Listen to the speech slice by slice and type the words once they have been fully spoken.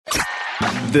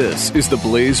This is the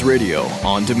Blaze Radio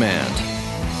on demand.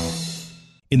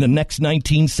 In the next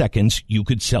 19 seconds, you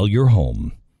could sell your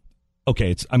home.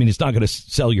 Okay, it's not going to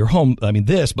sell your home,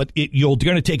 but you're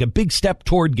going to take a big step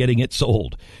toward getting it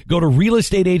sold. Go to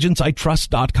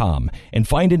realestateagentsitrust.com and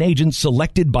find an agent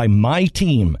selected by my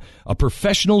team, a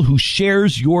professional who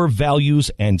shares your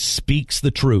values and speaks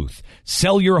the truth.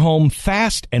 Sell your home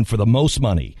fast and for the most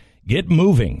money. Get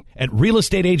moving at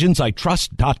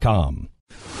realestateagentsitrust.com.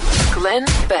 Glenn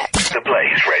Beck. The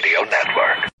Blaze Radio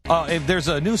Network. If there's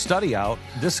a new study out,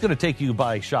 this is going to take you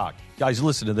by shock. Guys,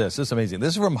 listen to this. This is amazing.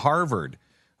 This is from Harvard,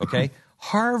 okay?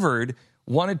 Harvard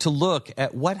wanted to look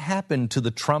at what happened to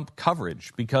the Trump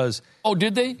coverage because... Oh,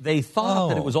 did they? They thought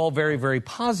that it was all very, very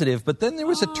positive, but then there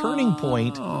was a turning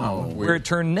point where it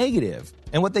turned negative.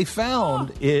 And what they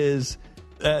found is...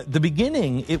 the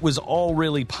beginning, it was all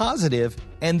really positive,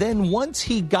 and then once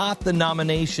he got the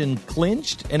nomination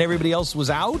clinched and everybody else was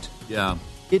out,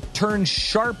 it turned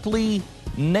sharply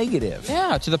negative.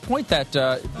 Yeah, to the point that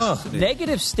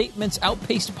negative statements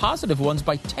outpaced positive ones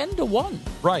by 10-1.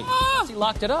 Right. He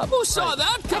locked it up. Who saw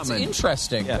that coming? That's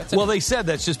interesting. Yeah. Well, they said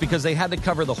that's just because they had to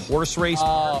cover the horse race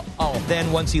part.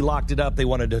 Then once he locked it up, they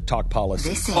wanted to talk policy.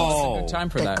 This is a good time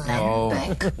for the that.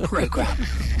 Glenn Beck program.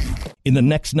 In the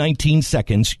next 19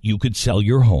 seconds, you could sell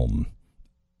your home.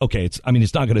 Okay, it's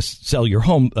not going to sell your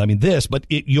home, but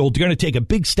you're going to take a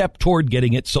big step toward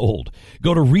getting it sold.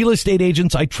 Go to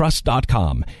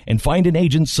realestateagentsitrust.com and find an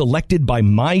agent selected by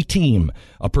my team,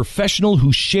 a professional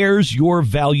who shares your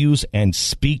values and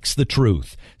speaks the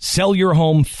truth. Sell your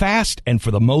home fast and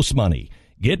for the most money.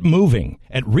 Get moving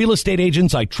at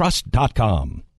realestateagentsitrust.com.